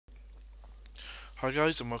Hi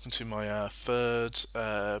guys, and welcome to my third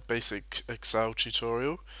basic Excel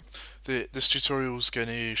tutorial. This tutorial is going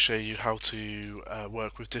to show you how to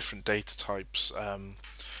work with different data types, and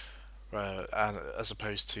as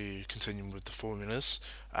opposed to continuing with the formulas,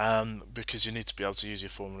 because you need to be able to use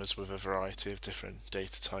your formulas with a variety of different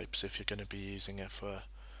data types if you're going to be using it for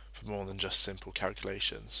more than just simple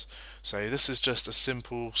calculations. So this is just a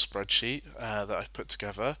simple spreadsheet that I've put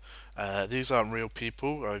together. These aren't real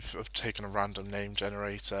people. I've taken a random name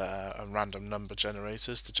generator and random number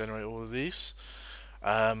generators to generate all of these.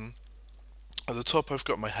 Um, at the top I've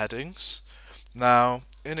got my headings. Now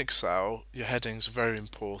in Excel your headings are very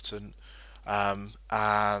important,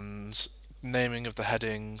 and naming of the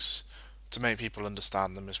headings to make people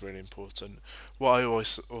understand them is really important. What I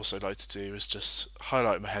always also like to do is just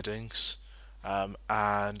highlight my headings,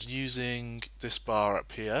 and using this bar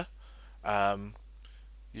up here, um,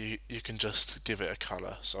 you can just give it a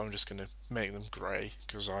colour. So I'm just going to make them grey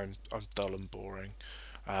because I'm dull and boring,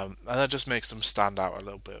 and that just makes them stand out a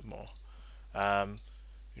little bit more. Um,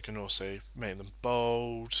 you can also make them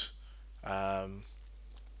bold, um,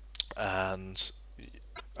 and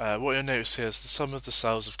what you'll notice here is that some of the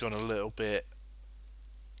cells have gone a little bit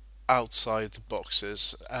outside the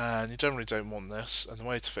boxes, and you generally don't want this. And the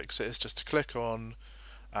way to fix it is just to click on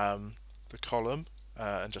the column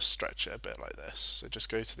and just stretch it a bit like this. So just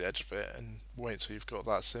go to the edge of it and wait till you've got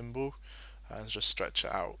that symbol and just stretch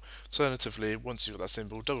it out. Alternatively, once you've got that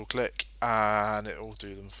symbol, double click and it will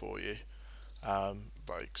do them for you,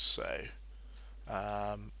 like so.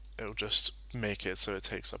 It'll just make it so it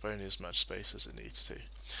takes up only as much space as it needs to.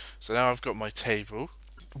 So now I've got my table.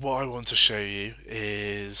 What I want to show you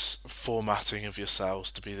is formatting of your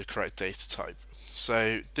cells to be the correct data type.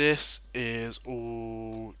 So this is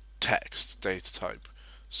all text data type.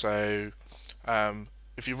 So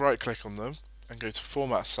if you right click on them and go to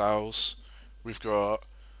format cells, we've got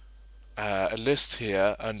a list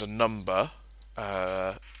here and a number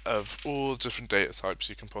of all different data types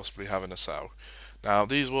you can possibly have in a cell. Now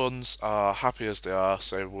these ones are happy as they are,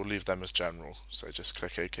 so we'll leave them as general. So just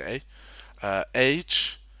click OK.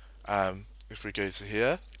 Age, if we go to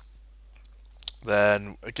here,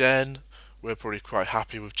 then again we're probably quite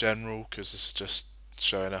happy with general because it's just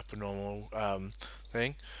showing up a normal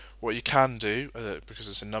thing. What you can do, because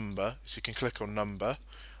it's a number, is you can click on number,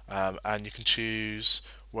 and you can choose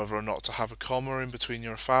whether or not to have a comma in between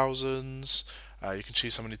your thousands. You can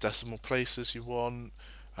choose how many decimal places you want.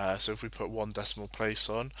 So if we put one decimal place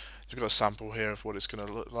on, you've got a sample here of what it's going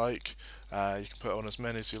to look like. You can put on as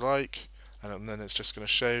many as you like, and then it's just going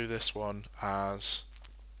to show this one as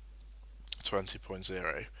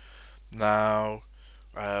 20.0. Now,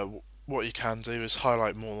 what you can do is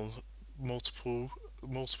highlight multiples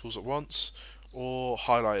at once, or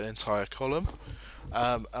highlight the entire column.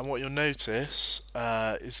 And what you'll notice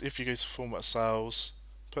is if you go to format cells,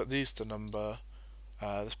 put these to number,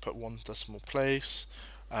 let's put one decimal place.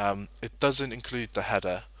 It doesn't include the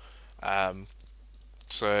header,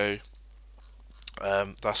 so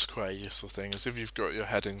that's quite a useful thing. Is if you've got your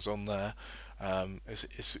headings on there,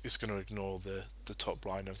 it's going to ignore the top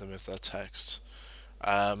line of them if they're text.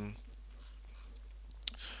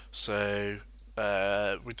 So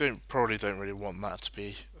we probably don't really want that to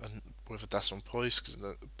be with a decimal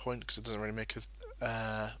point because it doesn't really make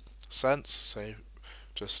sense. So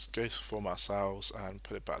just go to format cells and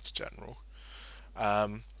put it back to general.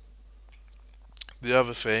 The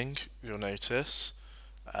other thing you'll notice,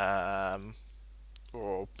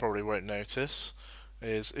 or probably won't notice,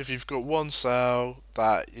 is if you've got one cell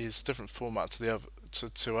that is a different format to the other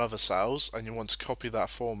to other cells, and you want to copy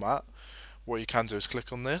that format, what you can do is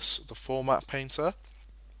click on this, the format painter.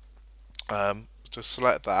 Just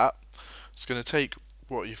select that. It's going to take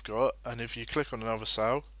what you've got, and if you click on another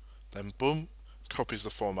cell, then boom, copies the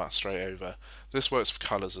format straight over. This works for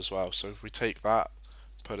colours as well. So if we take that,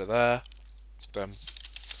 put it there, then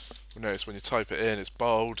we notice when you type it in, it's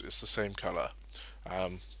bold, it's the same colour.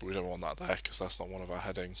 But we don't want that there because that's not one of our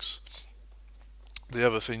headings. The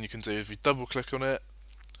other thing you can do, if you double click on it,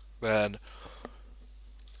 then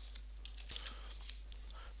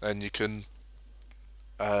you can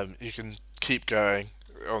keep going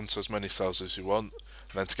onto as many cells as you want,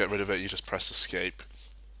 and then to get rid of it you just press escape,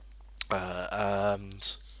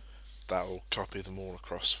 and that will copy them all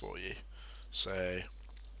across for you. So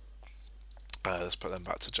let's put them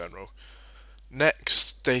back to general.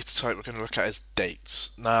 Next data type we're going to look at is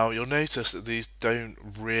dates. Now you'll notice that these don't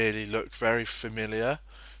really look very familiar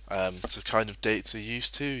to kind of dates you're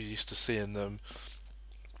used to. You're used to seeing them,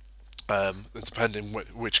 depending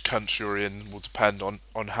which country you're in will depend on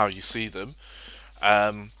how you see them.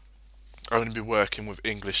 I'm going to be working with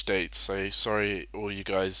English dates, so sorry all you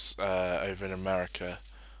guys over in America,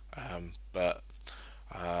 but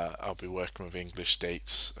I'll be working with English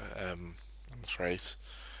dates, I'm afraid.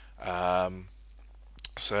 Um,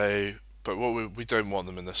 so, but what we don't want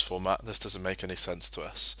them in this format. This doesn't make any sense to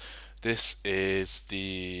us. This is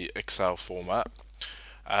the Excel format.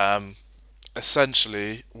 Um,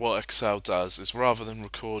 Essentially, what Excel does is rather than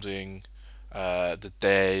recording the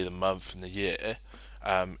day, the month, and the year,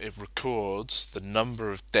 it records the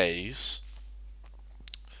number of days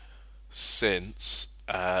since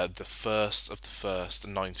the 1st of the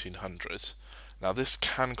 1st, 1900. Now, this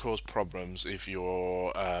can cause problems if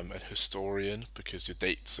you're a historian because your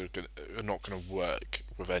dates are not going to work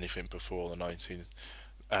with anything before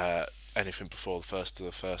the anything before the 1st of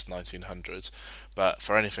the 1st, 1900s. But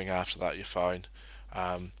for anything after that, you're fine.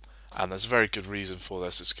 Um, and there's a very good reason for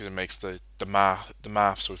this. It's because it makes the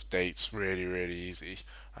maths with dates really really easy,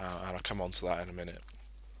 and I'll come on to that in a minute.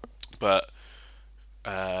 But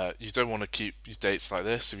you don't want to keep your dates like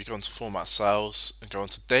this. If you go into Format Cells and go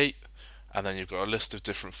into Date, and then you've got a list of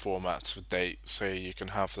different formats for date. So you can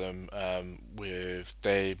have them with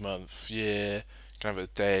day, month, year. You can have a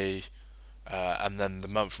day, and then the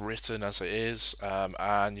month written as it is,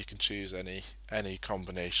 and you can choose any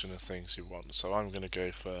combination of things you want. So I'm going to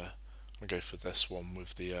go for this one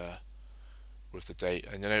with the date.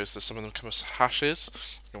 And you notice that some of them come as hashes.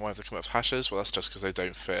 And why have they come up with hashes? Well, that's just because they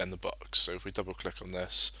don't fit in the box. So if we double click on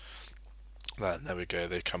this, then there we go,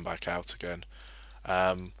 they come back out again.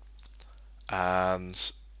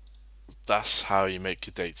 And that's how you make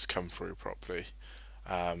your dates come through properly.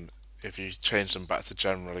 If you change them back to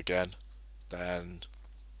general again, then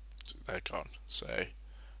they're gone. So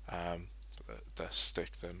let's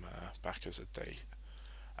stick them back as a date.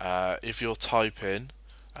 If you're typing,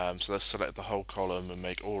 so let's select the whole column and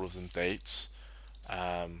make all of them dates,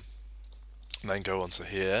 and then go onto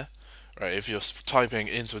here. Right, if you're typing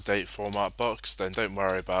into a date format box, then don't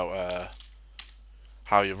worry about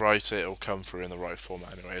how you write it. It'll come through in the right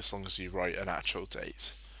format anyway, as long as you write an actual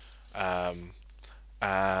date. And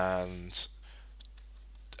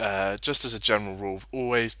just as a general rule,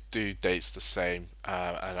 always do dates the same,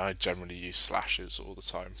 and I generally use slashes all the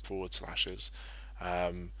time, forward slashes.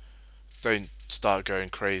 Don't start going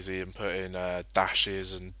crazy and putting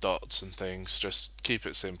dashes and dots and things. Just keep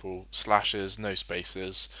it simple, slashes, no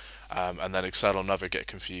spaces, and then Excel will never get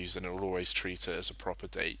confused and it will always treat it as a proper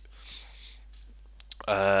date.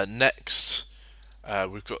 Next,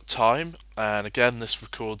 we've got time, and again this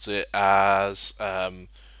records it as a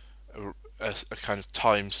kind of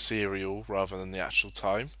time serial rather than the actual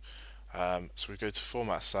time. So we go to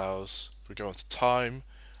Format Cells, we go onto time,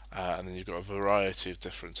 and then you've got a variety of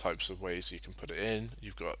different types of ways you can put it in.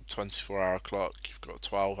 You've got 24-hour clock, you've got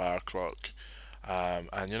 12-hour clock,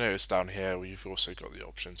 and you notice down here you've also got the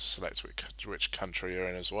option to select which country you're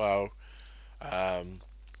in as well.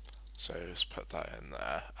 So let's put that in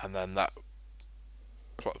there, and then that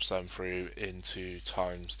plops them through into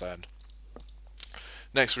times then.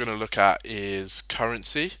 Next we're going to look at is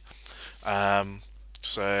currency.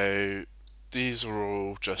 So these are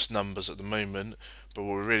all just numbers at the moment, but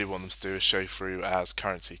what we really want them to do is show through as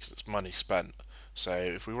currency because it's money spent. So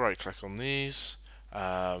if we right click on these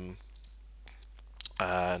and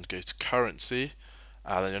go to currency,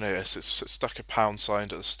 and then you'll notice it's stuck a pound sign at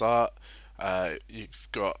the start. You've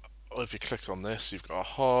got, if you click on this, you've got a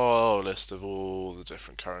whole list of all the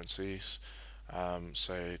different currencies.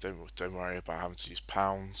 So don't worry about having to use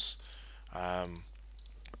pounds.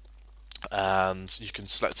 And you can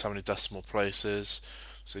select how many decimal places.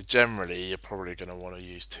 So generally you're probably going to want to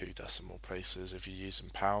use 2 decimal places if you're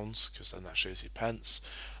using pounds, because then that shows you pence.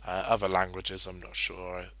 Other languages I'm not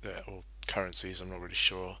sure, or currencies I'm not really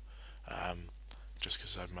sure, just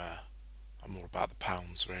because I'm all about the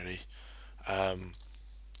pounds really. And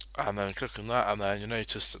then click on that, and then you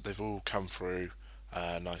notice that they've all come through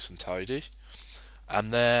nice and tidy.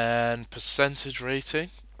 And then percentage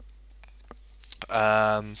rating,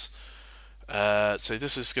 and so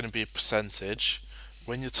this is going to be a percentage.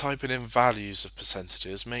 When you're typing in values of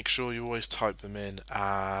percentages, make sure you always type them in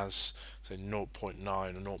as say 0.9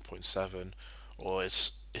 or 0.7, or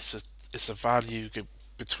it's a value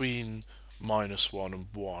between -1 and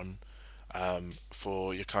 1,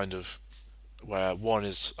 for your kind of, where 1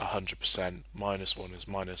 is 100%, -1 is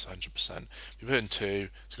minus 100%. If you put in 2,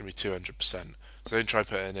 it's going to be 200%. So don't try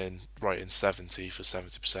putting in right in 70 for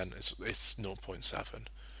 70%. It's 0.7.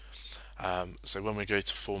 So when we go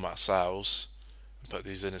to Format Cells and put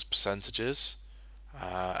these in as percentages,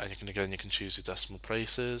 and you can choose your decimal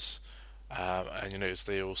places, and you notice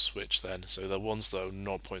they all switch then. So the ones that are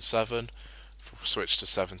 0.7, switch to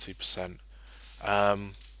 70%.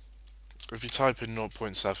 If you type in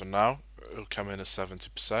 0.7 now, it'll come in as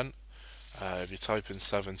 70%. If you type in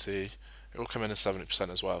 70, it will come in as 70%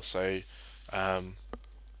 as well. So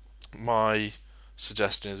my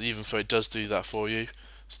suggestion is, even though it does do that for you,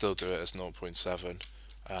 still do it as 0.7,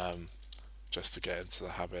 just to get into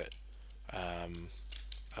the habit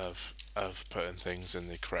of putting things in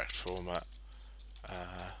the correct format.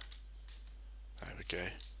 There we go.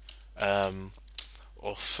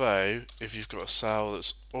 Although, if you've got a cell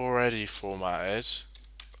that's already formatted,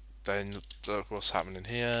 then look what's happening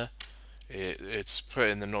here. It's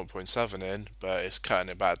putting the 0.7 in, but it's cutting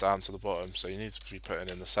it back down to the bottom, so you need to be putting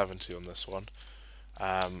in the 70 on this one.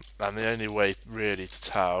 And the only way really to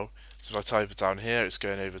tell is if I type it down here, it's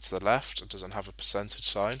going over to the left, it doesn't have a percentage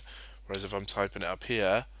sign, whereas if I'm typing it up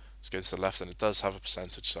here, it's going to the left and it does have a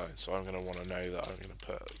percentage sign, so I'm going to want to know that I'm going to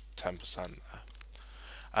put 10% there.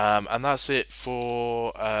 And that's it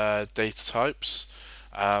for data types.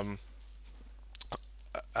 I'm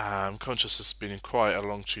conscious it's been quite a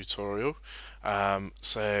long tutorial,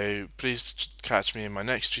 so please catch me in my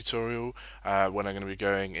next tutorial when I'm going to be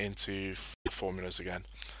going into formulas again.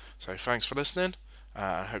 So thanks for listening, and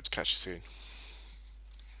I hope to catch you soon.